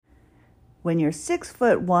when you're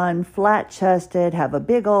 6'1", flat-chested, have a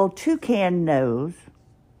big old toucan nose,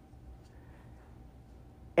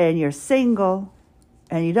 and you're single,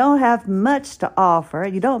 and you don't have much to offer,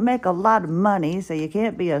 you don't make a lot of money, so you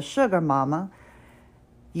can't be a sugar mama,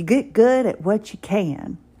 you get good at what you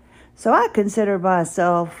can. So I consider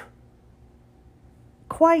myself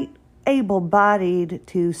quite able-bodied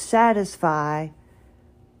to satisfy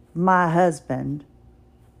my husband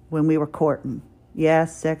when we were courting.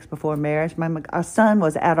 Yes, sex before marriage. Our son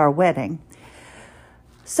was at our wedding.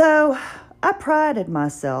 So I prided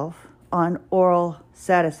myself on oral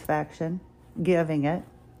satisfaction, giving it.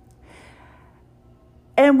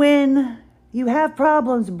 And when you have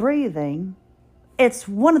problems breathing, it's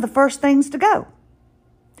one of the first things to go.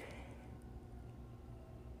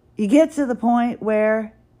 You get to the point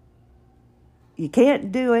where you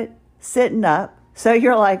can't do it sitting up. So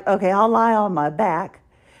you're like, okay, I'll lie on my back.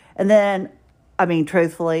 And then,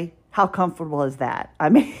 truthfully, how comfortable is that?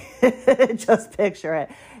 Just picture it.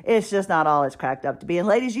 It's just not all it's cracked up to be. And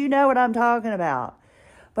ladies, you know what I'm talking about.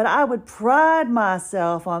 But I would pride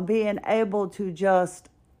myself on being able to just,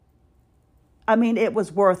 it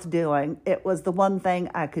was worth doing. It was the one thing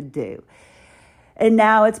I could do. And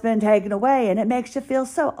now it's been taken away, and it makes you feel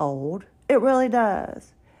so old. It really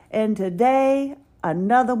does. And today,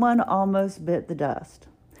 another one almost bit the dust.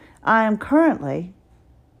 I am currently,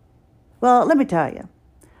 let me tell you.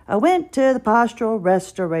 I went to the postural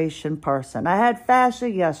restoration person. I had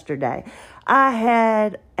fascia yesterday. I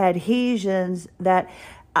had adhesions that,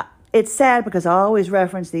 it's sad because I always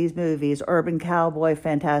reference these movies, Urban Cowboy,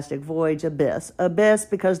 Fantastic Voyage, Abyss. Abyss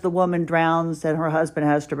because the woman drowns and her husband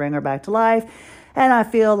has to bring her back to life. And I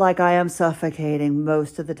feel like I am suffocating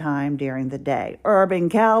most of the time during the day. Urban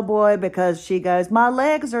Cowboy because she goes, my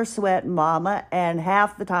legs are sweating, mama. And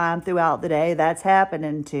half the time throughout the day, that's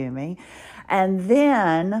happening to me. And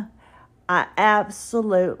then I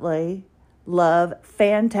absolutely love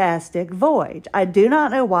Fantastic Voyage. I do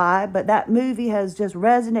not know why, but that movie has just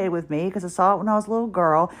resonated with me because I saw it when I was a little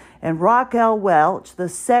girl. And Raquel Welch, the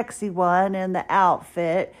sexy one in the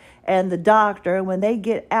outfit, and the doctor, when they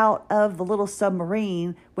get out of the little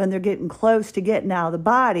submarine, when they're getting close to getting out of the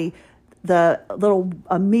body, the little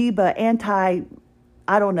amoeba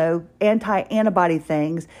anti-antibody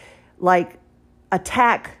things like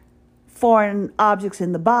attack foreign objects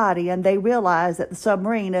in the body, and they realize that the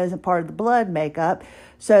submarine isn't part of the blood makeup,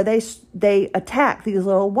 so they attack these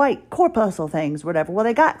little white corpuscle things, whatever. Well,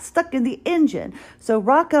 they got stuck in the engine, so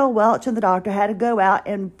Raquel Welch and the doctor had to go out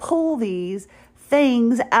and pull these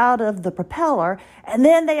things out of the propeller, and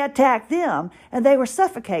then they attacked them, and they were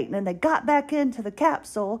suffocating, and they got back into the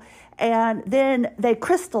capsule, and then they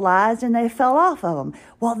crystallized and they fell off of them.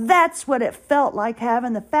 Well, that's what it felt like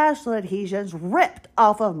having the fascial adhesions ripped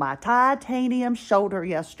off of my titanium shoulder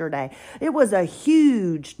yesterday. It was a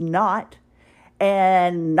huge knot,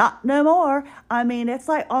 and not no more. It's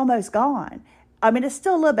like almost gone. It's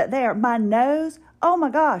still a little bit there. My nose, oh my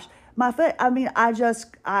gosh, my foot,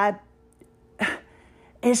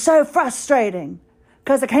 it's so frustrating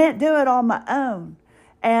because I can't do it on my own.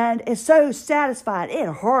 And it's so satisfying. It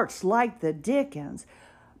hurts like the dickens.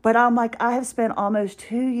 But I'm like, I have spent almost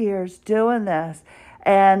 2 years doing this.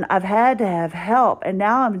 And I've had to have help. And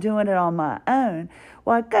now I'm doing it on my own.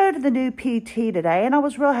 Well, I go to the new PT today. And I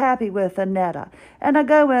was real happy with Annetta. And I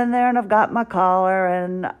go in there and I've got my collar.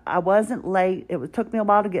 And I wasn't late. It took me a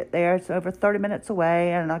while to get there. It's over 30 minutes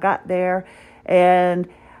away. And I got there. And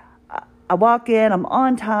I walk in, I'm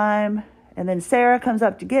on time, and then Sarah comes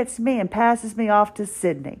up to get me and passes me off to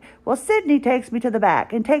Sydney. Well, Sydney takes me to the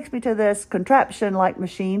back and takes me to this contraption-like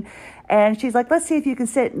machine, and she's like, let's see if you can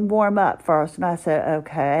sit and warm up first. And I said,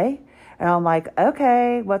 okay. And I'm like,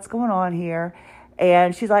 okay, what's going on here?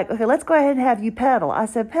 And she's like, okay, let's go ahead and have you pedal. I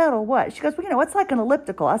said, pedal what? She goes, well, it's like an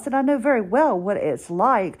elliptical. I said, I know very well what it's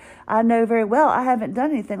like. I know very well I haven't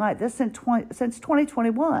done anything like this since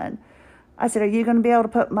 2021. I said, are you going to be able to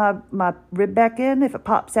put my rib back in if it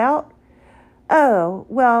pops out? Oh,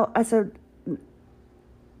 well, I said,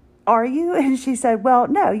 are you? And she said, well,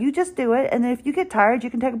 no, you just do it. And then if you get tired, you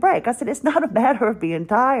can take a break. I said, it's not a matter of being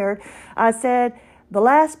tired. I said, the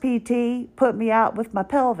last PT put me out with my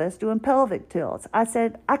pelvis doing pelvic tilts. I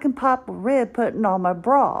said, I can pop a rib putting on my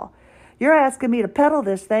bra. You're asking me to pedal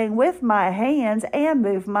this thing with my hands and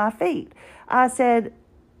move my feet. I said,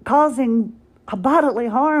 causing bodily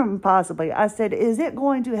harm, possibly. I said, is it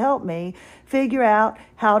going to help me figure out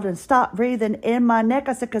how to stop breathing in my neck?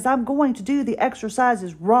 I said, because I'm going to do the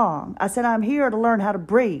exercises wrong. I said, I'm here to learn how to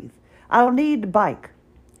breathe. I don't need to bike.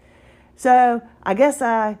 So I guess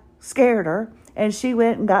I scared her. And she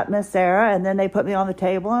went and got Miss Sarah, and then they put me on the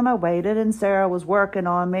table, and I waited, and Sarah was working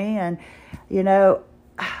on me, and, you know,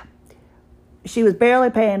 she was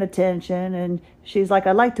barely paying attention, and she's like,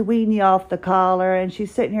 I'd like to wean you off the collar, and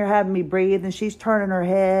she's sitting here having me breathe, and she's turning her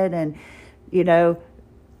head and, you know,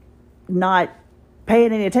 not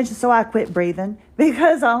paying any attention. So I quit breathing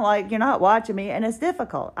because I'm like, you're not watching me, and it's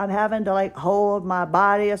difficult. I'm having to like hold my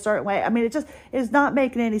body a certain way. I mean, it's not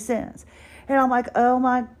making any sense. And I'm like, oh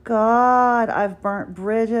my God, I've burnt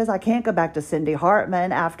bridges. I can't go back to Cindy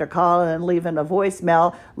Hartman after calling and leaving a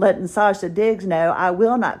voicemail, letting Sasha Diggs know I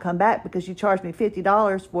will not come back because you charged me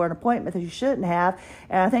 $50 for an appointment that you shouldn't have.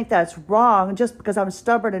 And I think that's wrong. Just because I'm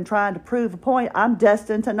stubborn and trying to prove a point, I'm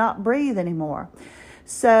destined to not breathe anymore.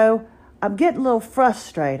 So I'm getting a little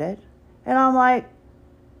frustrated. And I'm like,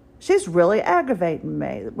 she's really aggravating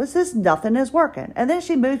me. Nothing is working. And then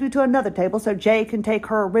she moves me to another table so Jay can take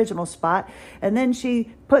her original spot. And then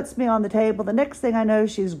she puts me on the table. The next thing I know,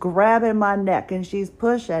 she's grabbing my neck and she's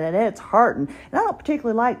pushing, and it's hurting. And I don't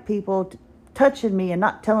particularly like people touching me and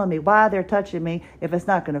not telling me why they're touching me if it's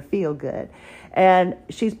not going to feel good. And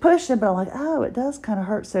she's pushing, but I'm like, oh, it does kind of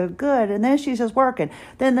hurt so good. And then she's just working.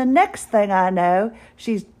 Then the next thing I know,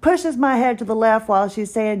 she pushes my head to the left while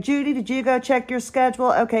she's saying, Judy, did you go check your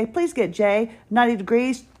schedule? Okay, please get Jay, 90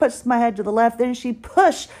 degrees, puts my head to the left. Then she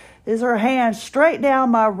pushes her hand straight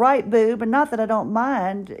down my right boob. And not that I don't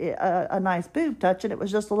mind a nice boob touching. It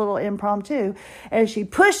was just a little impromptu. And she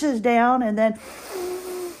pushes down, and then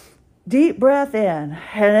deep breath in,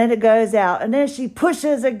 and then it goes out. And then she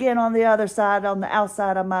pushes again on the other side, on the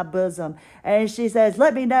outside of my bosom. And she says,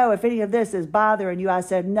 let me know if any of this is bothering you. I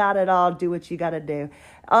said, not at all. Do what you got to do.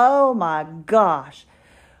 Oh my gosh.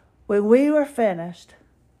 When we were finished,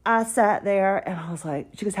 I sat there and I was like,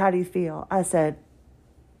 she goes, how do you feel? I said,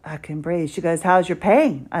 I can breathe. She goes, how's your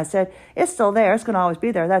pain? I said, it's still there. It's going to always be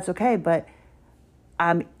there. That's okay. But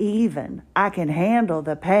I'm even. I can handle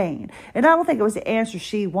the pain. And I don't think it was the answer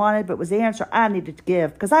she wanted, but it was the answer I needed to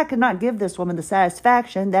give, because I could not give this woman the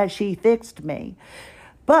satisfaction that she fixed me.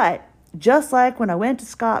 But just like when I went to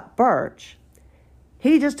Scott Birch,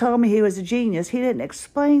 he just told me he was a genius. He didn't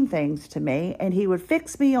explain things to me, and he would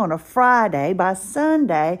fix me on a Friday. By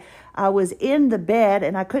Sunday, I was in the bed,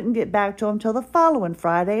 and I couldn't get back to him till the following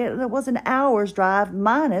Friday. And it was an hour's drive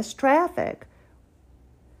minus traffic.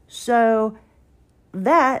 So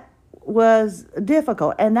that was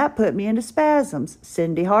difficult, and that put me into spasms.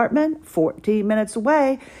 Cindy Hartman, 14 minutes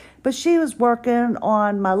away, but she was working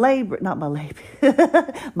on my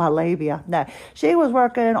my labia. No, she was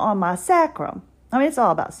working on my sacrum. I mean, it's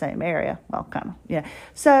all about the same area. Well, kind of, yeah.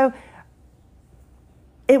 So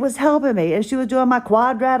it was helping me, and she was doing my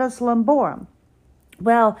quadratus lumborum.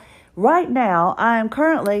 Well, right now,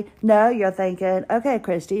 you're thinking, okay,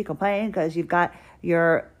 Christy, you complain because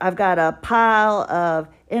I've got a pile of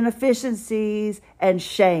inefficiencies and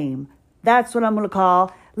shame. That's what I'm going to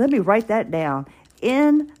call, let me write that down.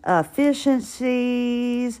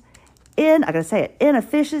 Inefficiencies and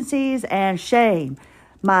shame.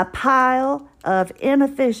 My pile of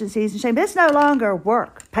inefficiencies and shame. It's no longer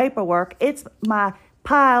paperwork. It's my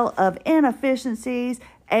pile of inefficiencies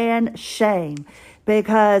and shame.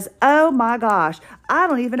 Because, oh my gosh, I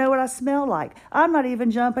don't even know what I smell like. I'm not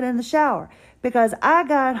even jumping in the shower. Because I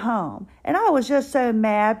got home and I was just so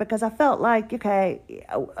mad because I felt like, okay,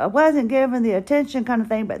 I wasn't given the attention kind of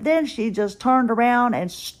thing. But then she just turned around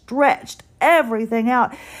and stretched everything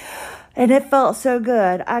out. And it felt so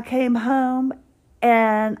good. I came home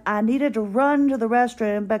and I needed to run to the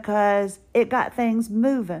restroom because it got things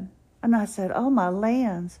moving. And I said, oh, my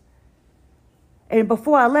lands. And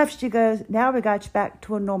before I left, she goes, now we got you back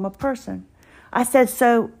to a normal person. I said,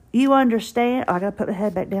 so you understand? Oh, I got to put my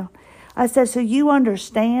head back down. I said, so you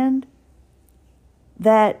understand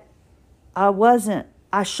that I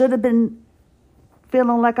should have been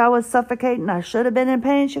feeling like I was suffocating. I should have been in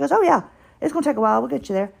pain. She goes, oh yeah, it's going to take a while. We'll get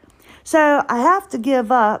you there. So I have to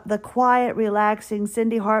give up the quiet, relaxing.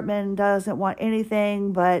 Cindy Hartman doesn't want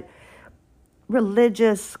anything but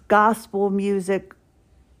religious gospel music,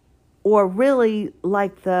 or really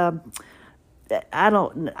like I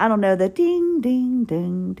don't know, the ding, ding,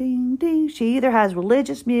 ding, ding, ding. She either has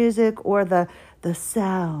religious music or the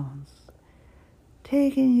sounds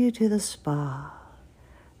taking you to the spa.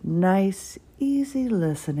 Nice, easy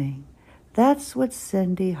listening. That's what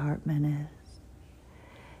Cindy Hartman is.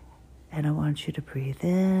 And I want you to breathe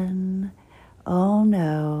in. Oh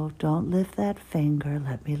no, don't lift that finger.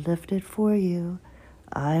 Let me lift it for you.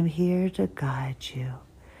 I'm here to guide you.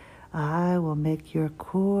 I will make your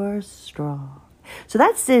core strong. So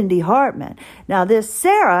that's Cindy Hartman. Now this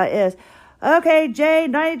Sarah is, Okay, Jay,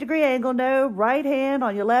 90-degree angle, no, right hand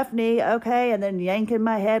on your left knee, okay, and then yanking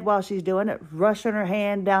my head while she's doing it, rushing her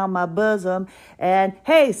hand down my bosom, and,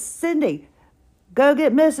 hey, Cindy, go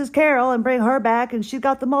get Mrs. Carroll and bring her back, and she's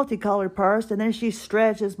got the multicolored purse, and then she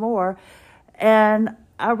stretches more, and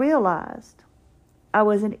I realized I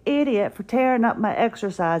was an idiot for tearing up my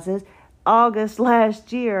exercises August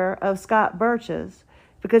last year of Scott Birch's,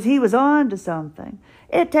 because he was on to something.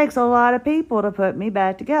 It takes a lot of people to put me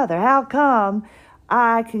back together. How come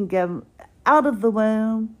I can get out of the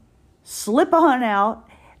womb, slip on out,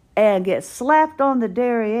 and get slapped on the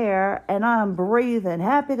derriere, and I'm breathing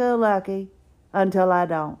happy-go-lucky until I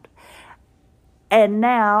don't? And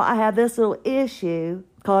now I have this little issue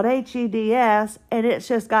called HEDS, and it's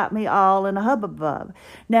just got me all in a hubbub.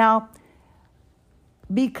 Now,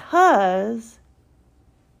 because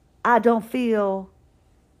I don't feel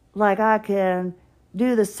like I can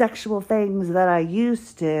do the sexual things that I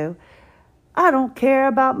used to, I don't care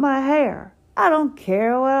about my hair. I don't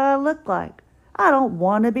care what I look like. I don't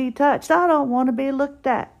want to be touched. I don't want to be looked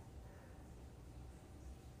at.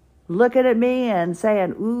 Looking at me and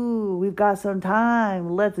saying, ooh, we've got some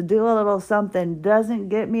time, let's do a little something, doesn't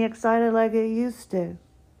get me excited like it used to.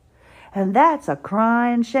 And that's a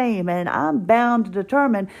crying shame, and I'm bound to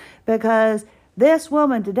determine, because this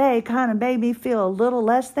woman today kind of made me feel a little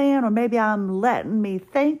less than, or maybe I'm letting me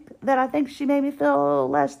think that I think she made me feel a little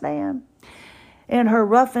less than, in her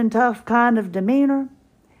rough and tough kind of demeanor,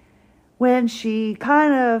 when she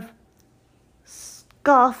kind of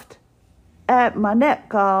scoffed at my neck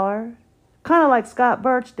collar, kind of like Scott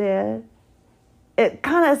Birch did.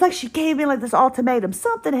 It's like she gave me like this ultimatum.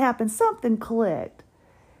 Something happened, something clicked,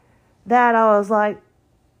 that I was like,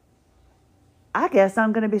 I guess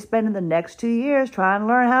I'm going to be spending the next 2 years trying to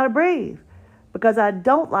learn how to breathe, because I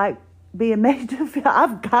don't like being made to feel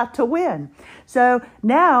I've got to win. So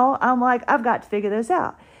now I'm like, I've got to figure this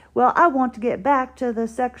out. Well, I want to get back to the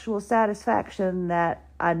sexual satisfaction that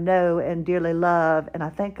I know and dearly love, and I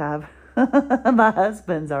think I've my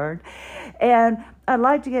husband's earned. And I'd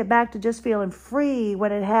like to get back to just feeling free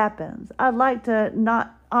when it happens. I'd like to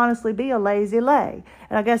not honestly be a lazy lay.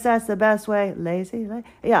 And I guess that's the best way. Lazy lay?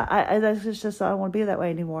 Yeah, that's just I don't want to be that way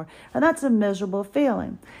anymore. And that's a miserable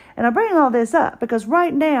feeling. And I bring all this up because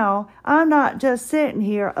right now I'm not just sitting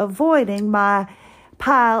here avoiding my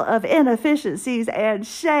pile of inefficiencies and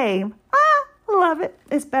shame. I love it.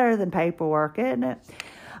 It's better than paperwork, isn't it?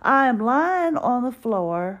 I am lying on the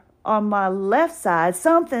floor on my left side,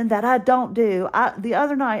 something that I don't do. The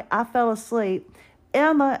other night, I fell asleep,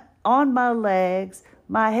 Emma on my legs,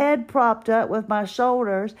 my head propped up with my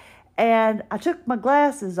shoulders, and I took my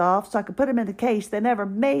glasses off so I could put them in the case. They never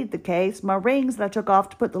made the case. My rings that I took off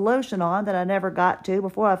to put the lotion on that I never got to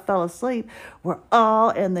before I fell asleep were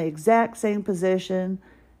all in the exact same position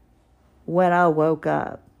when I woke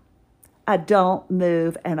up. I don't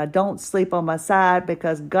move and I don't sleep on my side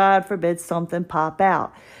because God forbid something pop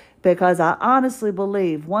out. Because I honestly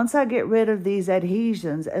believe once I get rid of these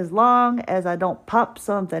adhesions, as long as I don't pop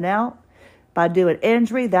something out by doing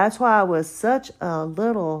injury, that's why I was such a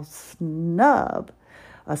little snub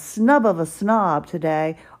of a snob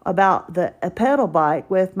today about a pedal bike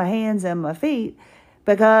with my hands and my feet,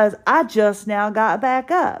 because I just now got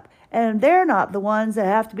back up and they're not the ones that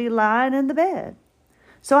have to be lying in the bed.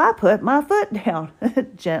 So I put my foot down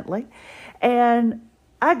gently and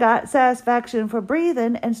I got satisfaction for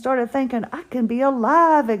breathing and started thinking, I can be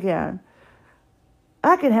alive again.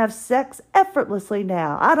 I can have sex effortlessly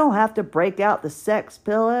now. I don't have to break out the sex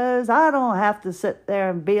pillows. I don't have to sit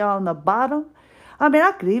there and be on the bottom. I mean,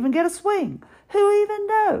 I could even get a swing. Who even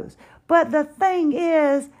knows? But the thing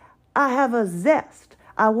is, I have a zest.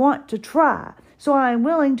 I want to try. So I'm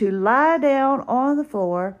willing to lie down on the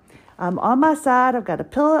floor. I'm on my side. I've got a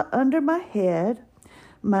pillow under my head.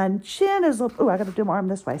 My chin is, I got to do my arm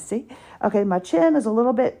this way, see? Okay, my chin is a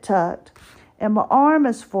little bit tucked, and my arm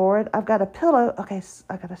is forward. I've got a pillow. Okay,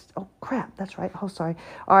 oh, crap, that's right. Oh, sorry.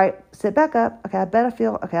 All right, sit back up. Okay, I better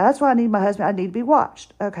feel, okay, that's why I need my husband. I need to be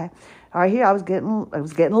watched. Okay, all right, here, I was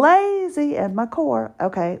getting lazy in my core.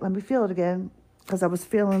 Okay, let me feel it again, because I was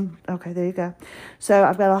feeling, okay, there you go. So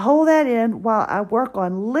I've got to hold that in while I work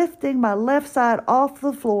on lifting my left side off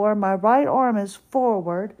the floor. My right arm is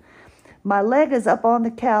forward. My leg is up on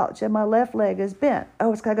the couch and my left leg is bent.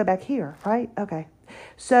 Oh, it's got to go back here, right? Okay.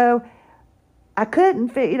 So I couldn't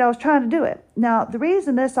fit, I was trying to do it. Now, the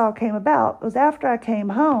reason this all came about was after I came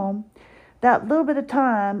home, that little bit of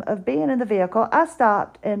time of being in the vehicle, I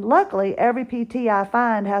stopped, and luckily every PT I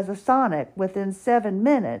find has a Sonic within 7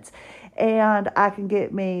 minutes, and I can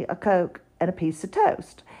get me a Coke and a piece of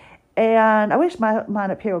toast. And I wish mine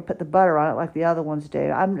up here would put the butter on it like the other ones do.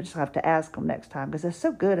 I'm just going to have to ask them next time because they're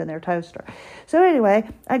so good in their toaster. So anyway,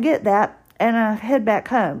 I get that and I head back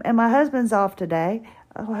home. And my husband's off today.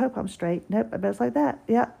 Oh, I hope I'm straight. Nope, I bet it's like that.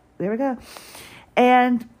 Yep, there we go.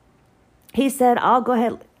 And he said, I'll go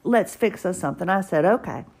ahead, let's fix us something. I said,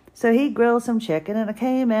 okay. So he grilled some chicken and I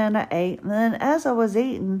came in, I ate. And then as I was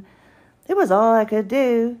eating, it was all I could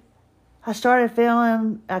do. I started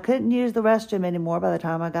feeling I couldn't use the restroom anymore by the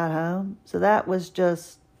time I got home. So that was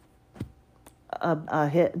just a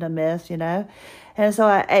hit and a miss, And so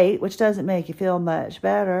I ate, which doesn't make you feel much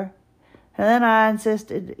better. And then I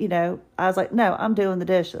insisted, I was like, no, I'm doing the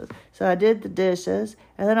dishes. So I did the dishes,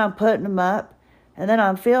 and then I'm putting them up, and then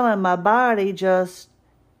I'm feeling my body just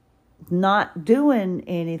not doing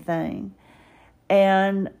anything.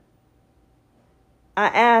 And I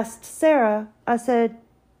asked Sarah, I said,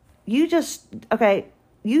 you just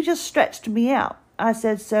stretched me out. I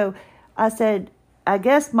said, I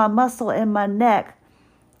guess my muscle in my neck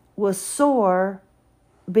was sore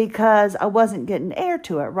because I wasn't getting air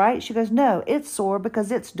to it, right? She goes, no, it's sore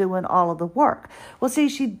because it's doing all of the work. Well,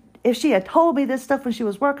 see, if she had told me this stuff when she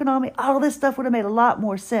was working on me, all of this stuff would have made a lot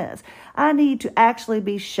more sense. I need to actually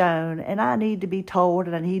be shown, and I need to be told,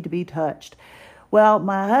 and I need to be touched. Well,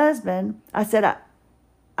 my husband, I said,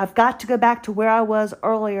 I've got to go back to where I was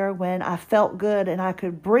earlier when I felt good and I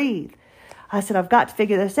could breathe. I said, I've got to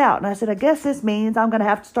figure this out. And I said, I guess this means I'm going to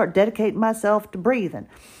have to start dedicating myself to breathing.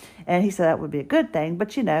 And he said that would be a good thing,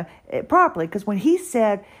 but properly, because when he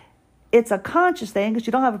said it's a conscious thing because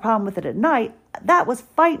you don't have a problem with it at night, that was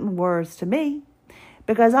fighting words to me,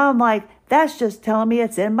 because I'm like, that's just telling me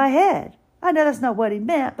it's in my head. I know that's not what he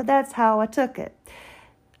meant, but that's how I took it.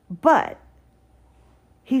 But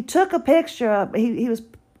he took a picture of,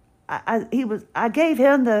 I gave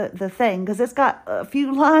him the thing because it's got a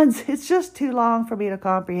few lines. It's just too long for me to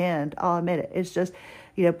comprehend. I'll admit it. It's just,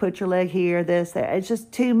 put your leg here, this, there. It's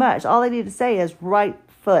just too much. All they need to say is right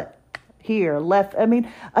foot here, left.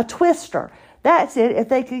 A twister. That's it. If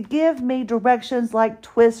they could give me directions like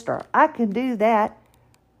twister, I can do that.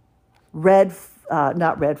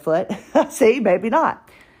 Not red foot. See, maybe not.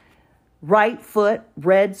 Right foot,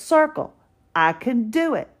 red circle. I can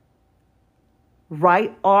do it.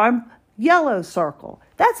 Right arm, yellow circle.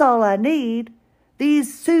 That's all I need.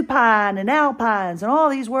 These supine and alpines and all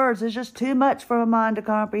these words is just too much for my mind to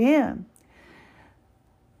comprehend.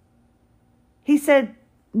 He said,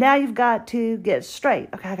 now you've got to get straight.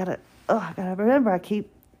 Okay, I gotta remember, I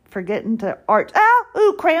keep forgetting to arch. Ow,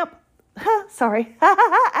 ooh, cramp. Sorry.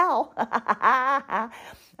 Ow.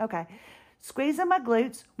 Okay. Squeezing my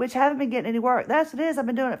glutes, which haven't been getting any work. That's what it is. I've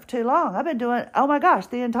been doing it for too long. I've been doing it, oh my gosh,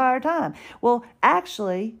 the entire time. Well,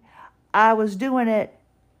 actually, I was doing it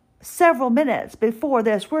several minutes before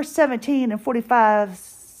this. We're 17 and 45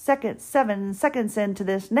 seconds, 7 seconds into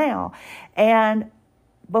this now. And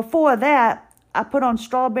before that, I put on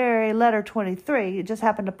Strawberry Letter 23. It just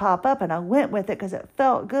happened to pop up, and I went with it because it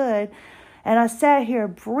felt good. And I sat here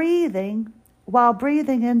breathing while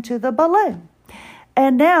breathing into the balloon.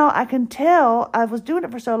 And now I can tell, I was doing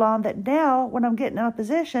it for so long that now when I'm getting out of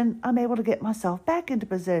position, I'm able to get myself back into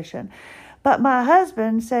position. But my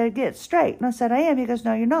husband said, get straight. And I said, I am. He goes,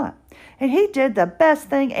 no, you're not. And he did the best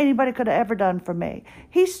thing anybody could have ever done for me.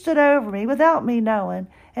 He stood over me without me knowing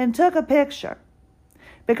and took a picture.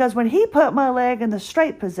 Because when he put my leg in the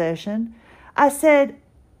straight position, I said,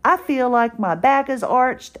 I feel like my back is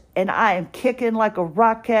arched and I am kicking like a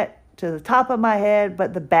rocket to the top of my head,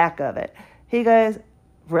 but the back of it. He goes,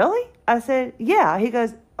 really? I said, yeah. He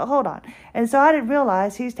goes, hold on. And so I didn't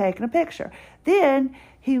realize he's taking a picture. Then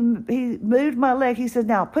he moved my leg. He said,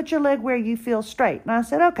 now put your leg where you feel straight. And I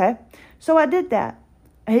said, okay. So I did that.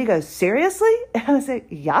 And he goes, seriously? And I said,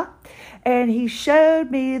 yeah. And he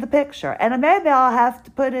showed me the picture. And maybe I'll have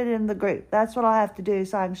to put it in the group. That's what I'll have to do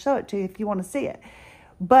so I can show it to you if you want to see it.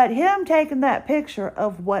 But him taking that picture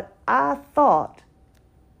of what I thought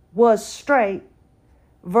was straight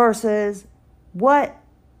versus what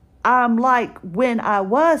I'm like when I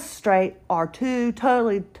was straight are two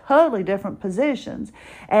totally different positions.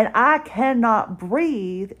 And I cannot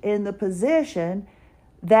breathe in the position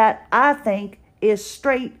that I think is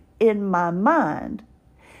straight in my mind.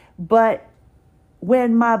 But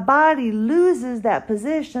when my body loses that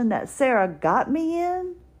position that Sarah got me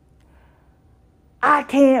in, I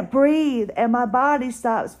can't breathe and my body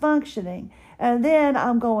stops functioning. And then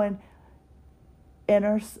I'm going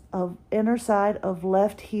inner side of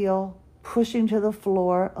left heel, pushing to the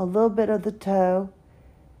floor, a little bit of the toe,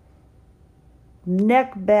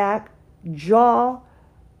 neck back, jaw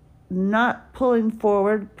not pulling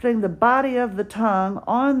forward, putting the body of the tongue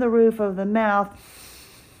on the roof of the mouth,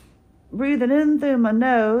 breathing in through my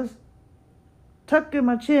nose, tucking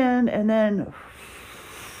my chin, and then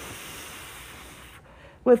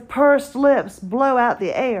with pursed lips blow out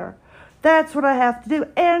the air. That's what I have to do,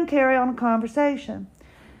 and carry on a conversation.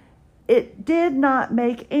 It did not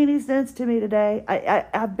make any sense to me today.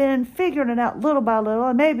 I've been figuring it out little by little,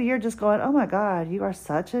 and maybe you're just going, oh my God, you are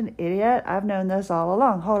such an idiot. I've known this all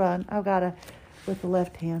along. Hold on, I've got to, with the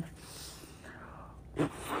left hand.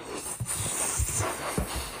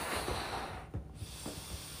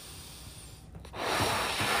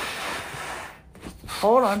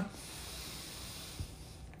 Hold on.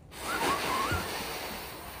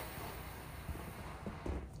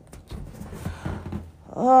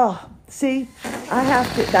 Oh, see, I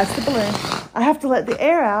have to, that's the balloon. I have to let the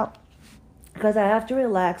air out because I have to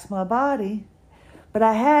relax my body. But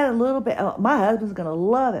I had a little bit, my husband's going to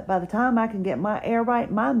love it. By the time I can get my air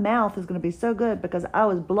right, my mouth is going to be so good because I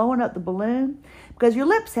was blowing up the balloon. Because your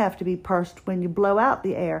lips have to be pursed when you blow out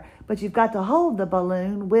the air, but you've got to hold the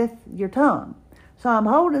balloon with your tongue. So I'm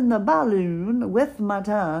holding the balloon with my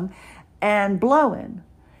tongue and blowing.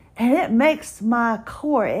 And it makes my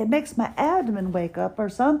core, it makes my abdomen wake up or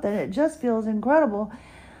something. It just feels incredible.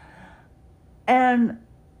 And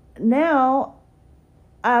now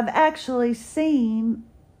I've actually seen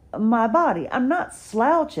my body. I'm not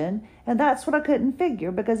slouching, and that's what I couldn't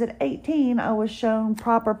figure because at 18 I was shown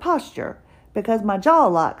proper posture because my jaw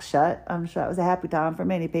locked shut. I'm sure it was a happy time for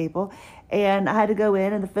many people. And I had to go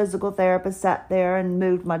in, and the physical therapist sat there and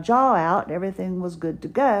moved my jaw out. Everything was good to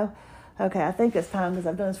go. Okay, I think it's time because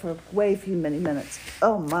I've done this for many minutes.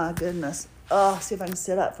 Oh my goodness. Oh, see if I can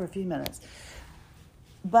sit up for a few minutes.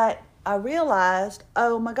 But I realized,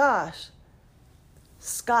 oh my gosh,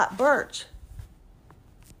 Scott Birch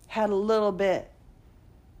had a little bit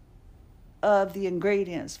of the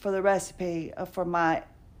ingredients for the recipe for my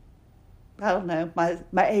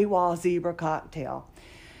AWOL zebra cocktail.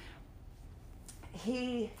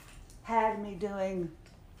 He had me doing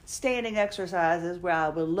standing exercises where I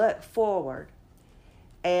would look forward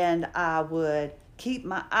and I would keep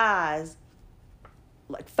my eyes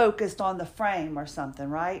like focused on the frame or something,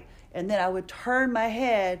 right? And then I would turn my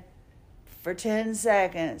head for 10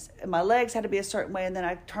 seconds. And my legs had to be a certain way, and then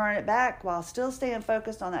I'd turn it back while still staying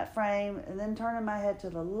focused on that frame, and then turning my head to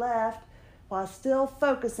the left while still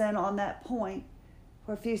focusing on that point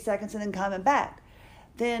for a few seconds and then coming back.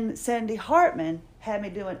 Then Cindy Hartman had me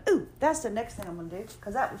doing, that's the next thing I'm going to do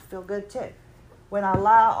because that would feel good too. When I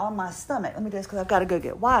lie on my stomach, let me do this because I've got to go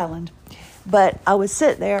get Wyland. But I would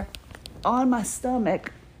sit there on my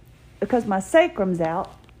stomach because my sacrum's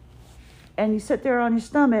out, and you sit there on your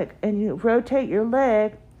stomach and you rotate your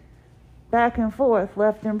leg back and forth,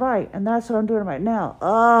 left and right. And that's what I'm doing right now.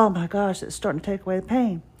 Oh my gosh, it's starting to take away the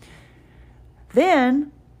pain.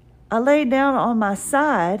 Then I laid down on my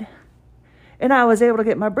side and I was able to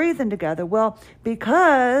get my breathing together. Well,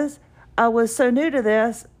 because I was so new to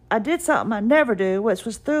this, I did something I never do, which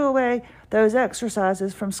was threw away those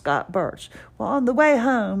exercises from Scott Birch. Well, on the way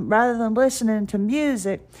home, rather than listening to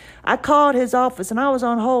music, I called his office and I was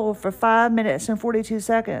on hold for 5 minutes and 42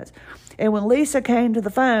 seconds. And when Lisa came to the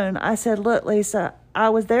phone, I said, look, Lisa, I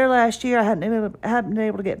was there last year. I hadn't been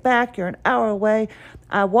able to get back. You're an hour away.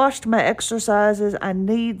 I watched my exercises. I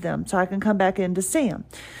need them so I can come back in to see them,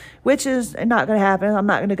 which is not going to happen. I'm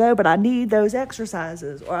not going to go, but I need those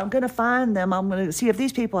exercises, or I'm going to find them. I'm going to see if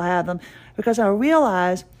these people have them, because I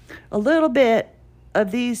realize a little bit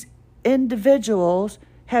of these individuals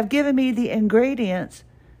have given me the ingredients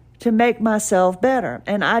to make myself better,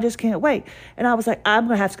 and I just can't wait. And I was like, I'm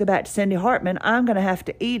going to have to go back to Cindy Hartman. I'm going to have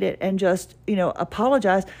to eat it and just,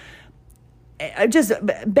 apologize. I just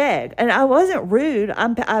beg. And I wasn't rude.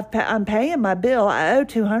 I'm paying my bill. I owe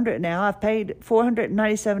 $200 now. I've paid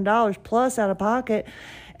 $497 plus out of pocket.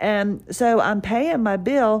 And so I'm paying my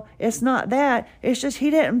bill. It's not that. It's just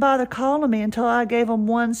he didn't bother calling me until I gave him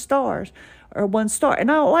 1 star.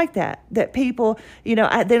 And I don't like that people, they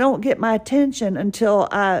don't get my attention until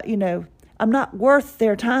I'm not worth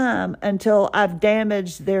their time until I've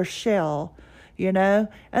damaged their shell,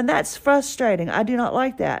 and that's frustrating. I do not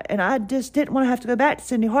like that. And I just didn't want to have to go back to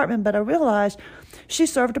Cindy Hartman, but I realized she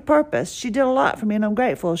served a purpose. She did a lot for me, and I'm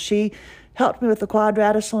grateful. She helped me with the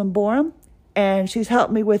quadratus lumborum, and she's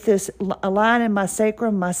helped me with this aligning my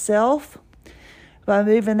sacrum myself by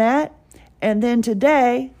moving that. And then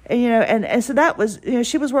today, and so that was,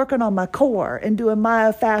 she was working on my core and doing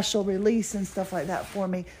myofascial release and stuff like that for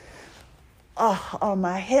me on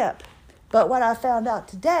my hip. But what I found out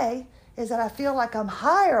today is that I feel like I'm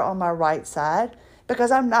higher on my right side because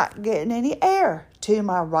I'm not getting any air to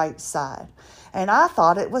my right side. And I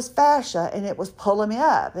thought it was fascia and it was pulling me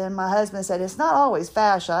up. And my husband said, it's not always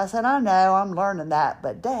fascia. I said, I know, I'm learning that,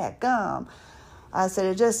 but dadgum. I said,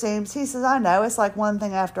 it just seems, he says, I know, it's like one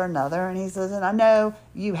thing after another. And he says, and I know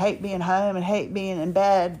you hate being home and hate being in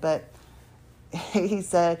bed, but he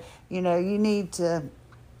said, you know, we need to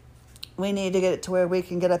get it to where we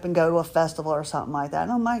can get up and go to a festival or something like that.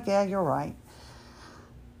 And I'm like, yeah, you're right.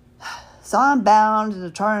 So I'm bound and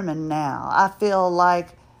determined now. I feel like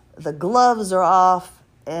the gloves are off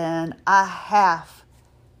and I have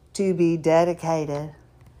to be dedicated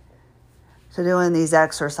to doing these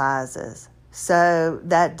exercises. So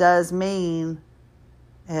that does mean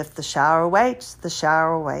if the shower waits, the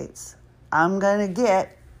shower waits. I'm going to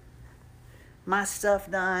get my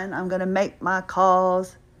stuff done. I'm going to make my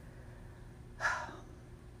calls.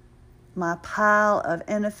 My pile of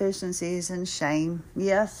inefficiencies and shame.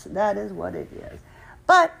 Yes, that is what it is.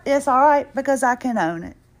 But it's all right because I can own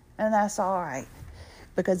it. And that's all right.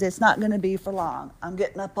 Because it's not going to be for long. I'm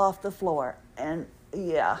getting up off the floor. And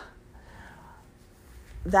yeah,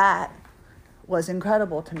 that was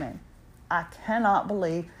incredible to me. I cannot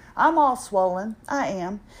believe. I'm all swollen. I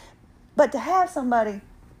am. But to have somebody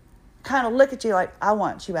kind of look at you like, I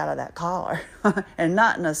want you out of that collar. And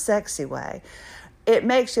not in a sexy way. It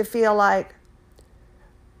makes you feel like,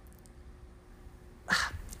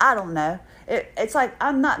 I don't know. It's like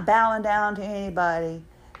I'm not bowing down to anybody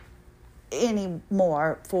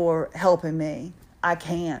anymore for helping me. I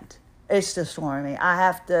can't. It's destroying me. I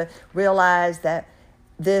have to realize that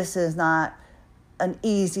this is not an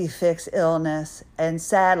easy fix illness. And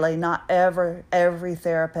sadly, not every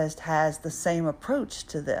therapist has the same approach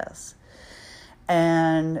to this.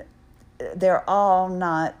 And they're all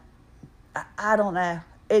not, I don't know.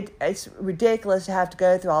 It's ridiculous to have to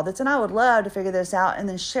go through all this. And I would love to figure this out and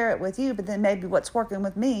then share it with you. But then maybe what's working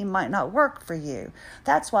with me might not work for you.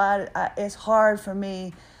 That's why it's hard for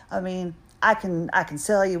me. I mean, I can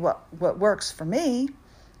tell you what works for me,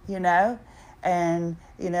 you know. And,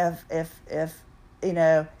 you know,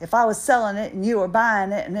 if I was selling it and you were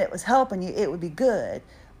buying it and it was helping you, it would be good.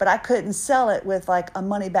 But I couldn't sell it with like a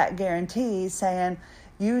money back guarantee saying,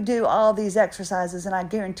 you do all these exercises and I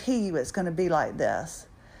guarantee you it's going to be like this.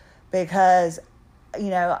 Because,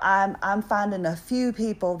 you know, I'm finding a few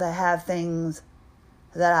people that have things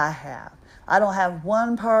that I have. I don't have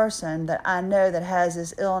one person that I know that has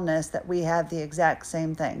this illness that we have the exact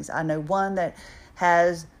same things. I know one that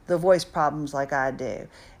has the voice problems like I do.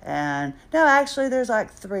 And no, actually there's like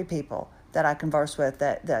 3 people that I converse with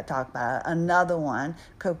that talk about it. Another one,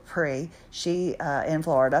 Capri, she in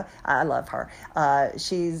Florida, I love her.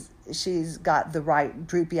 She's got the right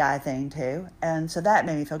droopy eye thing too. And so that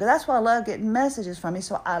made me feel good. That's why I love getting messages from you.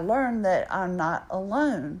 So I learned that I'm not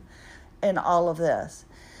alone in all of this.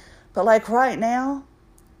 But like right now,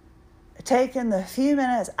 taking the few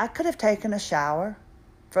minutes, I could have taken a shower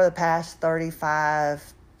for the past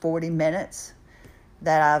 35, 40 minutes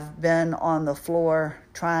that I've been on the floor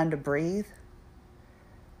trying to breathe.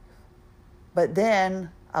 But then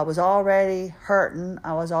I was already hurting.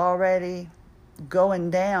 I was already going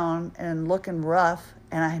down and looking rough.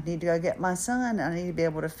 And I need to go get my son. I need to be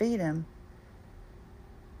able to feed him.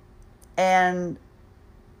 And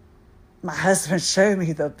my husband showed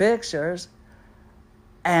me the pictures.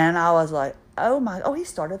 And I was like, oh, he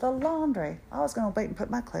started the laundry. I was going to wait and put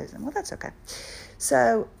my clothes in. Well, that's okay.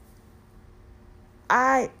 So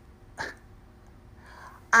I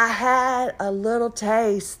had a little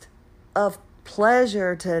taste of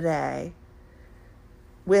pleasure today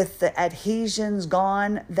with the adhesions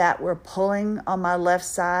gone that were pulling on my left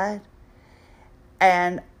side.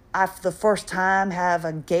 And I, for the first time, have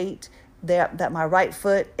a gait that my right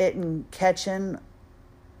foot isn't catching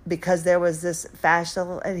because there was this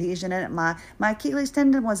fascial adhesion in it. My Achilles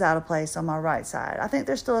tendon was out of place on my right side. I think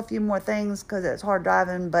there's still a few more things because it's hard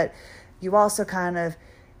driving, but you also kind of,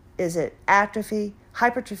 is it atrophy?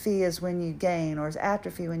 Hypertrophy is when you gain, or is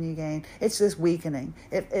atrophy when you gain? It's just weakening.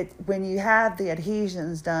 When you have the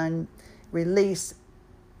adhesions done, release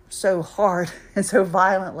so hard and so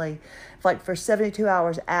violently, like for 72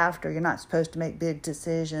 hours after, you're not supposed to make big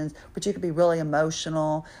decisions, but you could be really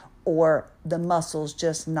emotional or the muscles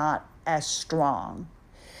just not as strong.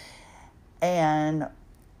 And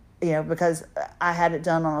you know, because I had it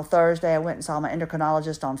done on a Thursday. I went and saw my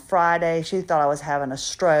endocrinologist on Friday. She thought I was having a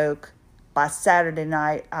stroke. By Saturday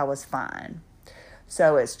night, I was fine.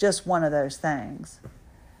 So it's just one of those things.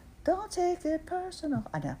 Don't take it personal.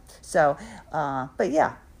 I know. So, but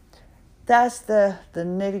yeah, that's the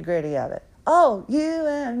nitty gritty of it. Oh, you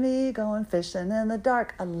and me going fishing in the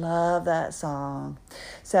dark. I love that song.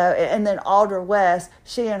 So, and then Audra West,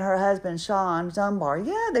 she and her husband Sean Dunbar,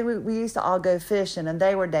 we used to all go fishing, and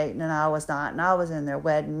they were dating and I was not, and I was in their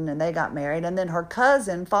wedding and they got married. And then her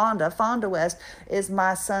cousin Fonda West is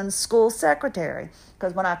my son's school secretary,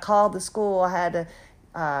 because when I called the school, I had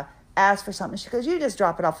to asked for something. She goes, you just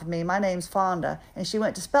drop it off with me. My name's Fonda. And she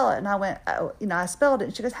went to spell it. And I went, oh, I spelled it.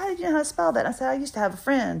 And she goes, how did you know how to spell that? And I said, I used to have a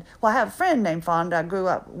friend. Well, I have a friend named Fonda. I grew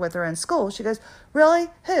up with her in school. She goes, really?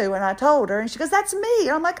 Who? And I told her. And she goes, that's me.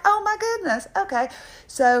 And I'm like, oh my goodness. Okay.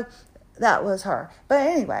 So that was her. But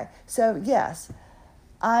anyway, so yes,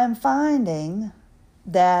 I'm finding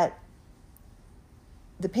that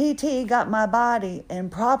the PT got my body in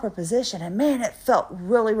proper position. And man, it felt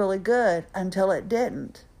really, really good until it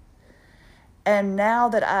didn't. And now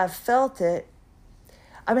that I've felt it,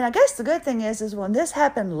 I mean, I guess the good thing is when this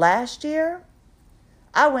happened last year,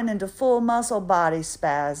 I went into full muscle body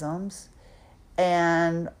spasms,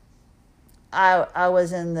 and I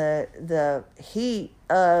was in the heat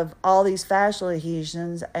of all these fascial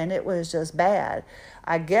adhesions, and it was just bad.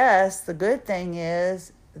 I guess the good thing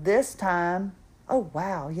is this time, oh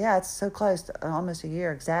wow, yeah, it's so close to almost a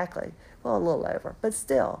year exactly. Well, a little over, but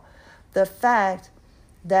still, the fact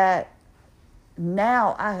that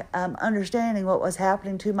now I'm understanding what was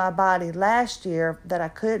happening to my body last year that I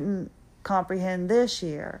couldn't comprehend this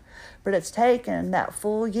year. But it's taken that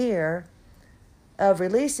full year of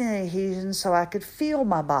releasing the adhesions so I could feel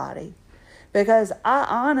my body. Because I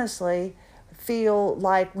honestly feel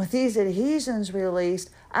like with these adhesions released,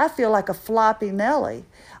 I feel like a floppy Nelly.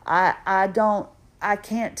 I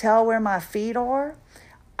can't tell where my feet are.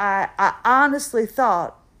 I honestly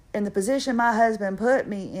thought, in the position my husband put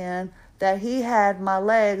me in, that he had my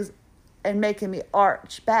legs and making me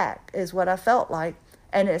arch back is what I felt like.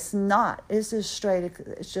 And it's not. It's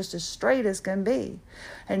just as straight as can be.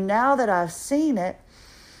 And now that I've seen it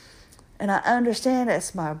and I understand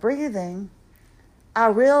it's my breathing, I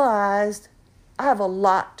realized I have a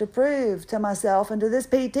lot to prove to myself and to this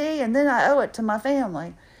PT, and then I owe it to my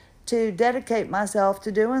family to dedicate myself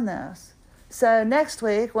to doing this. So next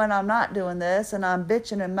week, when I'm not doing this and I'm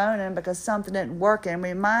bitching and moaning because something isn't working,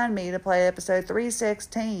 remind me to play episode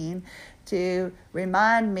 316 to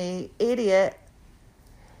remind me, idiot.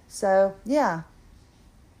 So, yeah.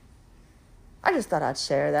 I just thought I'd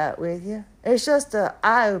share that with you. It's just an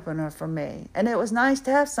eye-opener for me. And it was nice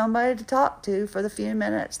to have somebody to talk to for the few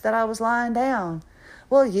minutes that I was lying down.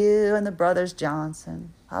 Well, you and the brothers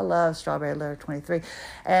Johnson. I love Strawberry Letter 23.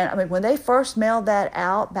 And, I mean, when they first mailed that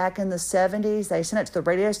out back in the 70s, they sent it to the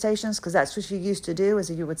radio stations, because that's what you used to do, is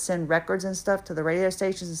you would send records and stuff to the radio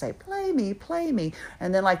stations and say, play me, play me.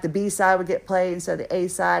 And then, like, the B-side would get played instead of the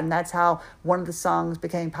A-side, and that's how one of the songs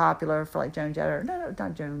became popular for, like, Joan Jett. No,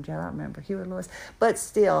 not Joan Jett, I don't remember, Huey Lewis. But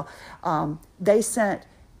still, they sent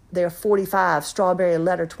their 45, Strawberry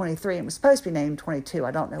Letter 23, and it was supposed to be named 22.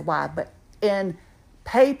 I don't know why, but in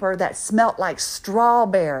paper that smelt like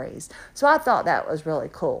strawberries. So I thought that was really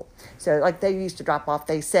cool. So like they used to drop off,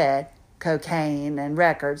 they said, cocaine and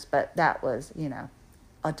records, but that was,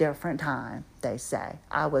 a different time, they say.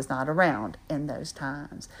 I was not around in those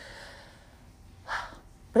times.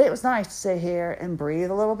 But it was nice to sit here and breathe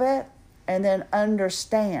a little bit and then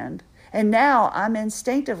understand. And now I'm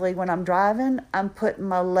instinctively, when I'm driving, I'm putting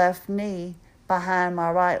my left knee behind my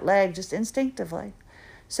right leg, just instinctively.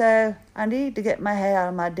 So I need to get my head out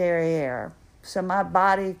of my derriere so my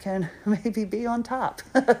body can maybe be on top.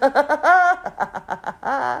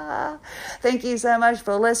 Thank you so much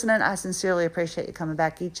for listening. I sincerely appreciate you coming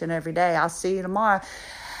back each and every day. I'll see you tomorrow.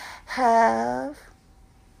 Have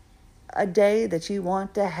a day that you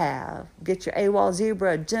want to have. Get your AWOL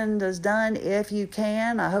Zebra agendas done if you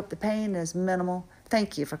can. I hope the pain is minimal.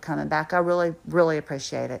 Thank you for coming back. I really, really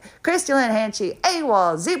appreciate it. Christy Lynn Hanchy,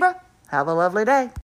 AWOL Zebra. Have a lovely day.